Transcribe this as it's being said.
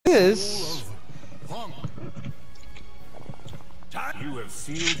is. You have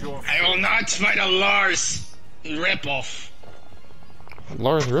sealed your I will not fight a Lars ripoff.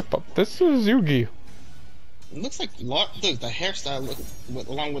 Lars Ripoff. This is Yugi. It looks like Lars. Look, the hairstyle,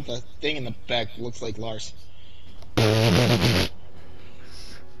 along with the thing in the back, looks like Lars. I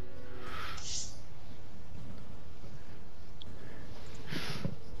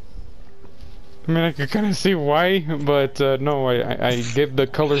mean, I could kind of see why, but no, I gave the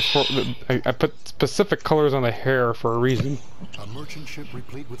colors for. I put specific colors on the hair for a reason. A merchant ship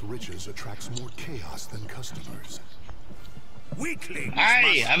replete with riches attracts more chaos than customers. weaklings.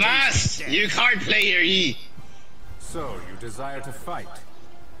 Aye, avast, you card player ye. So you desire to fight?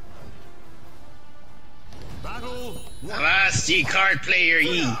 Battle. Avast, ye card player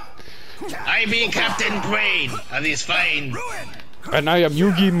ye. I be Captain Brain of this fine. And I am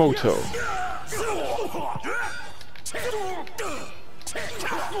Yugi Moto.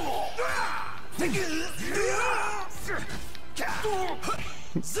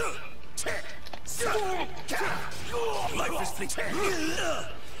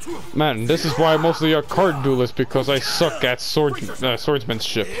 Man, this is why I'm mostly a card duelist, because I suck at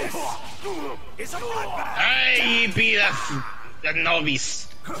swordsmanship. I be the novice.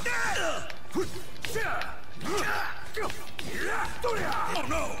 Oh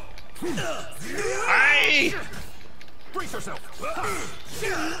no! I. Brace yourself.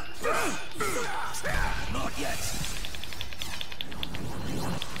 Not yet.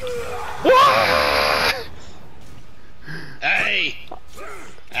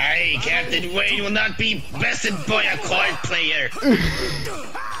 Aye, Captain Wayne will not be bested by a card player.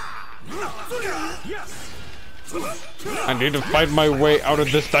 I need to find my way out of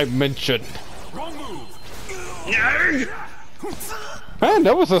this dimension. Wrong move. Narg. Man,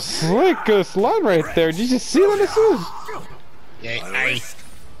 that was a slick slide right there. Did you see what this is? Yeah, aye.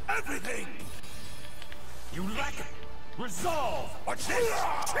 Everything. You lack it. Resolve. Watch this.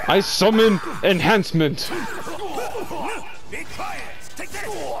 I summon enhancement. Be quiet. Take that.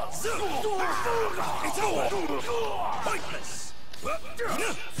 It's over. Pointless.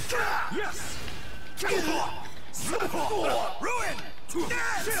 Yes. Ruin.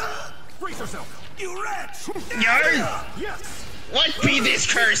 Brace yourself. You wretch. Yarn. Yes. What be this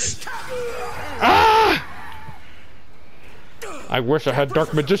curse? Ah! I wish I had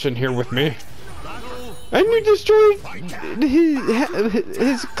Dark Magician here with me. And you destroyed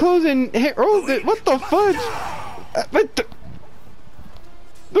his clothes and hair. Oh, what the fudge?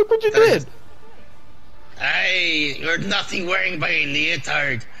 Look what you did. Aye, you're nothing wearing by a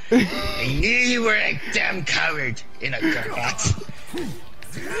leotard. I knew you were a damn coward in a cravat.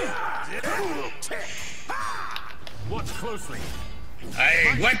 Watch closely.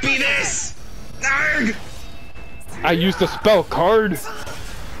 Aye, what be this? Narg! I used a spell card.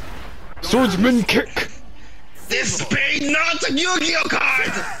 Swordsman kick. This be not a Yu-Gi-Oh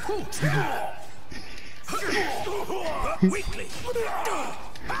card! Weakly.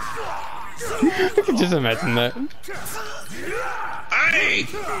 I can just imagine that. Aye!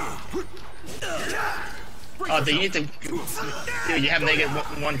 Oh, they need to. Dude, you have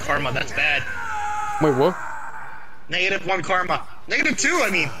 -1 karma. That's bad. Wait, what? -1 karma. -2, I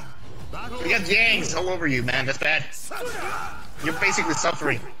mean. You got yangs all over you, man. That's bad. You're basically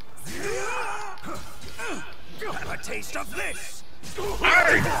suffering. Have a taste of this.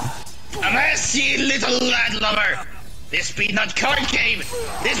 Arg! Avast, ye little lad lover! This be not card game!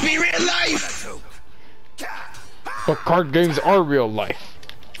 This be real life! But card games are real life.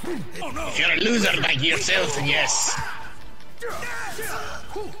 If you're a loser like yourself, then yes.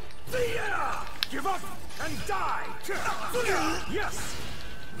 Give up and die. Yes.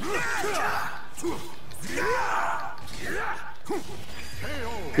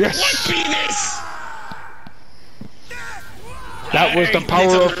 Yes! What be this? That was the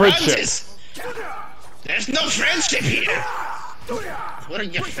power of friendship. There's no friendship here. What are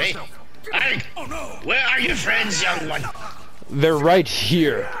your friends? Where are your friends, young one? They're right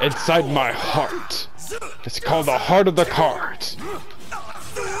here, inside my heart. It's called the heart of the cards.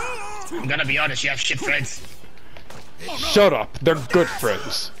 I'm gonna be honest, you have shit friends. Shut up, they're good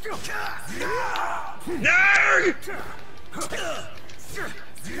friends. Nerd!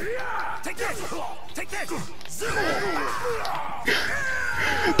 Take that. Take that.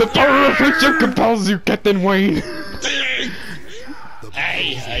 The power of friendship compels you, Captain Wayne.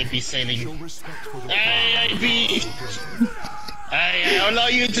 I'd be sailing. I'd be. I allow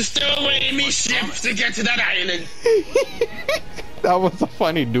you to stow away me ship to get to that island. That was a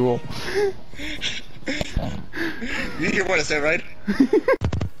funny duel. You hear what I said, right?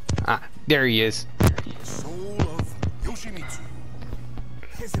 Ah, there he is. Soul of Yoshimitsu.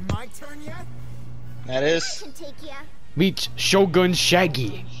 Is it my turn yet? That is. Meet Shogun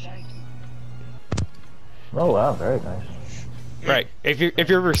Shaggy. Oh wow, very nice. Right. If you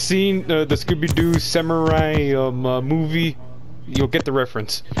ever seen the Scooby-Doo Samurai movie, you'll get the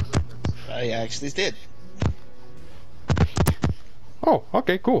reference. I actually did. Oh,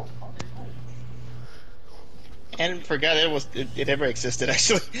 okay, cool. And forgot it ever existed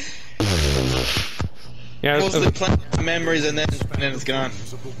actually. Yeah, Mostly playing memories and then it's gone.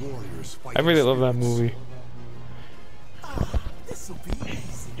 Of the warriors fight I really love that movie. This'll be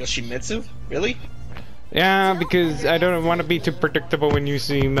easy. Yoshimitsu? Really? Yeah, because I don't want to be too predictable when you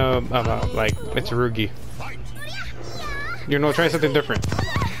see like Mitsurugi. You know, try something different.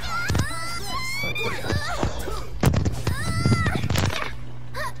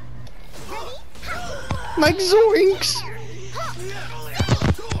 Like Zoinks!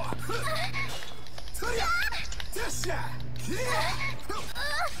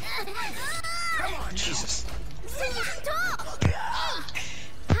 Jesus.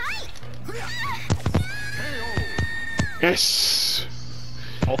 Yes!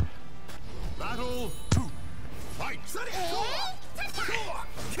 Oh. Battle 2. Fight.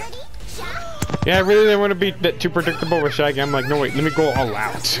 Yeah, I really didn't want to be too predictable with Shaggy. I'm like, no wait, let me go all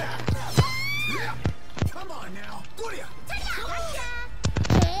out. Come on now.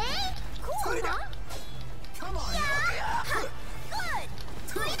 Come on now.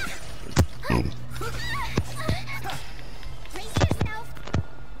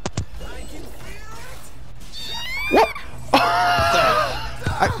 What?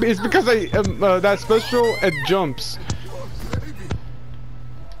 It's because I that special it jumps.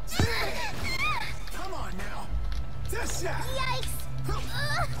 Come on now.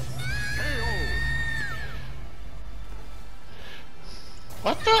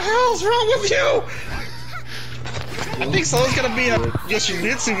 What the hell's wrong with you? I think someone's gonna be a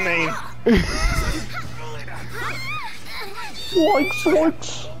Yoshimitsu name. Like,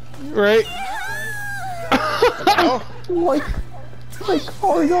 Right? Oh, like,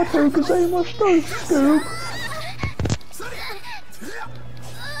 arigato gozaimasu, Scoob.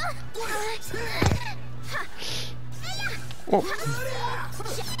 Oh.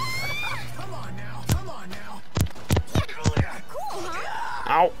 Come on now. Come on now.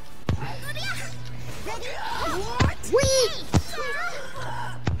 Ow.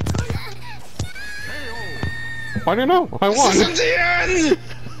 I don't know. I won. this is the end!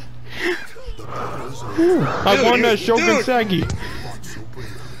 I won that Shogun dude. Shaggy.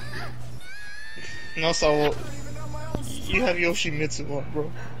 No, so you have Yoshimitsu on,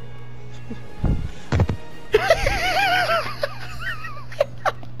 bro.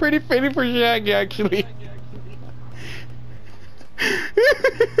 Pretty fitting for Shaggy, actually.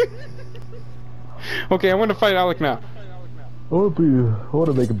 Okay, I want to fight Alec now. I want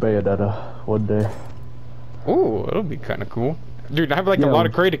to make a Bayonetta one day. Ooh, that'll be kind of cool. Dude, I have like a Yeah. lot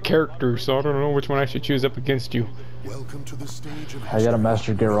of creative characters, so I don't know which one I should choose up against you. Welcome to the stage of I gotta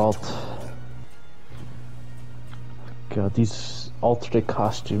master Geralt. God, these alternate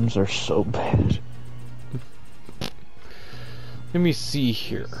costumes are so bad. Let me see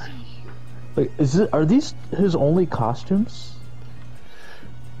here. Like, are these his only costumes?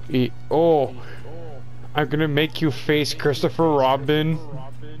 Oh, I'm gonna make you face Christopher Robin,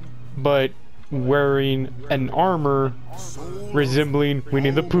 but wearing an armor resembling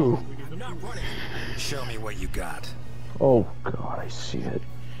Winnie the Pooh. Show me what you got. Oh God, I see it.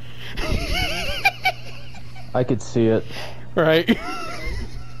 I could see it. Right?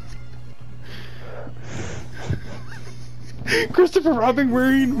 Christopher Robin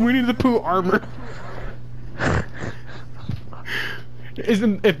wearing Winnie the Pooh armor.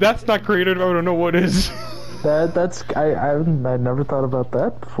 If that's not creative, I don't know what is. That's I never thought about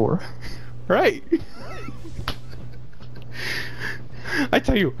that before. Right. I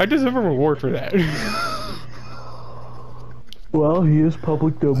tell you, I deserve a reward for that. Well, he is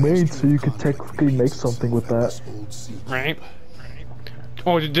public domain, so you could technically make something with that. Right.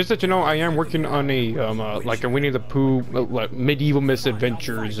 Oh, just that you know, I am working on a like a Winnie the Pooh like medieval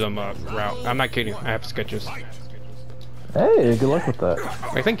misadventures route. I'm not kidding. I have sketches. Hey, good luck with that.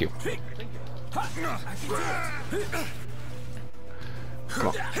 Hey, thank you. Come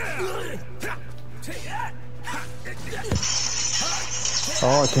on.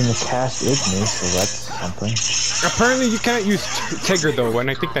 Oh, I can cast Igni, so that's something. Apparently, you can't use Tigger though,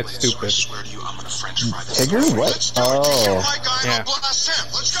 and I think that's stupid. Tigger? What? Oh. Yeah.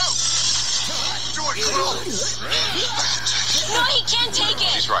 Do it, close. No, he can't take it.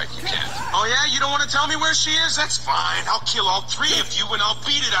 She's right, you can't. Oh yeah, you don't want to tell me where she is? That's fine. I'll kill all three of you and I'll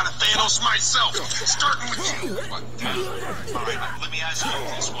beat it out of Thanos myself. Starting with you. What? All right, let me ask you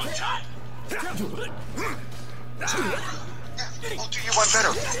this one time. I'll do you one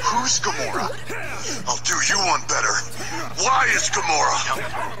better. Who's Gamora? I'll do you one better. Why is Gamora?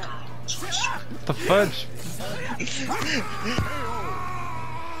 What the fudge?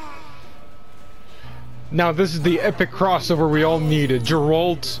 Now this is the epic crossover we all needed.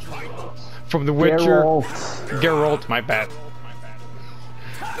 Geralt from The Witcher. Geralt, my bad.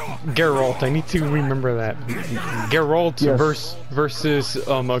 Geralt, I need to remember that. Geralt versus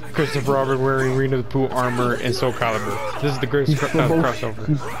Christopher Robin wearing Rena the Pooh armor and Soul Calibur. This is the greatest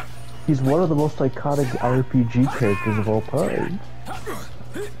crossover. He's one of the most iconic RPG characters of all time.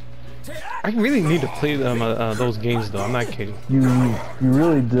 I really need to play them those games though. I'm not kidding. You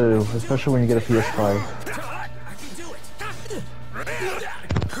really do, especially when you get a PS5.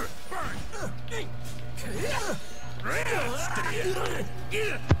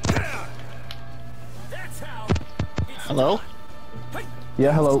 Hello?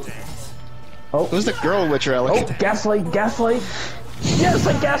 Yeah, hello. Oh, Who's the girl Witcher, Alec? oh, gaslight! Yes,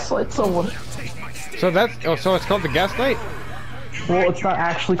 I gaslight someone. So that's so it's called the Gaslight. Well, it's not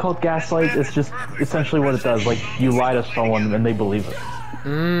actually called gaslight. It's just essentially what it does. Like you lie to someone and they believe it.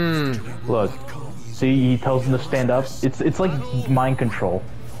 Look, see, he tells them to stand up. It's like mind control.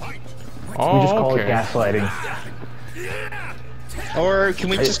 Oh, We just call okay. it gaslighting. Or can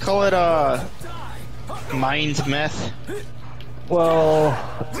we just call it, mind meth? Well,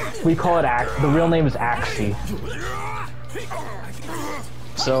 we call it the real name is Axie.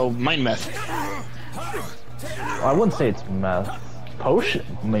 So, mind meth. I wouldn't say it's meth. Potion?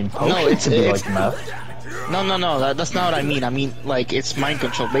 I mean, potion it's- could be it's- like meth. No, that's not what I mean. I mean, like, it's mind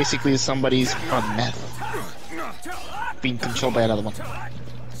control. Basically, somebody's on meth. Being controlled by another one.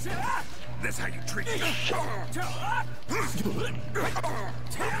 That's how you treat me.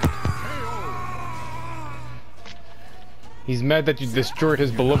 He's mad that you destroyed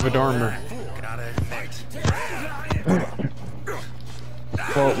his beloved armor.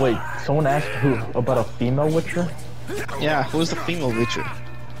 Well, wait, someone asked about a female Witcher? Yeah, who's the female Witcher?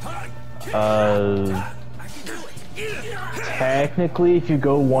 Technically, if you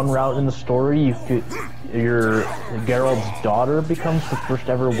go one route in the story, your Geralt's daughter becomes the first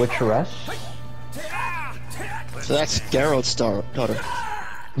ever Witcheress. So that's Geralt's daughter.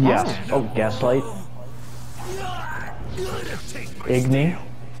 Yes. Oh, Gaslight. Igni.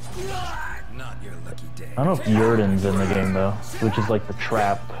 I don't know if Yurden's in the game though, which is like the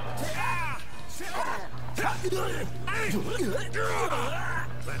trap.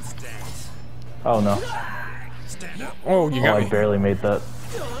 Oh no. Oh, you got I me. barely made that.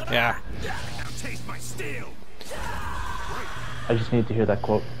 Yeah. I just need to hear that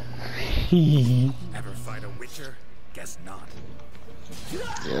quote. Ever fight a Witcher? Guess not.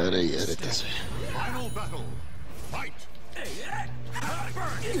 Yeah, they get it this way. Final battle. Fight.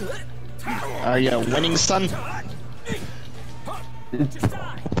 Are you winning, son? It's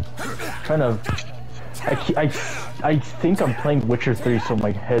kind of. I think I'm playing Witcher 3, so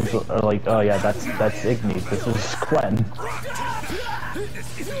my head's like, oh yeah, that's Igni. This is Gwen.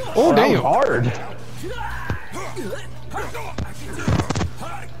 Oh, That was damn. hard.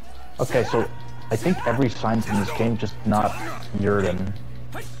 Okay, so I think every sign's in this game, just not Yurden.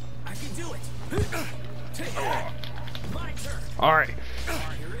 All right.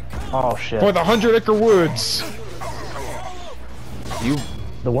 Oh shit. For the 100 Acre Woods. You.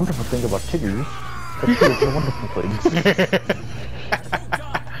 The wonderful thing about Tigers, that's the wonderful things.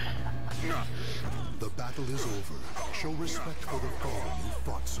 The battle is over. Show respect for the fallen who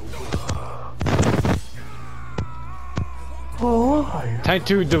fought so well. Oh, Time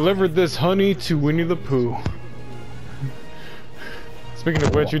to deliver this honey to Winnie the Pooh. Speaking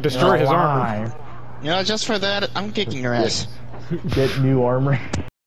of which, you destroy his armor. You know, just for that, I'm kicking your ass. Get new armor.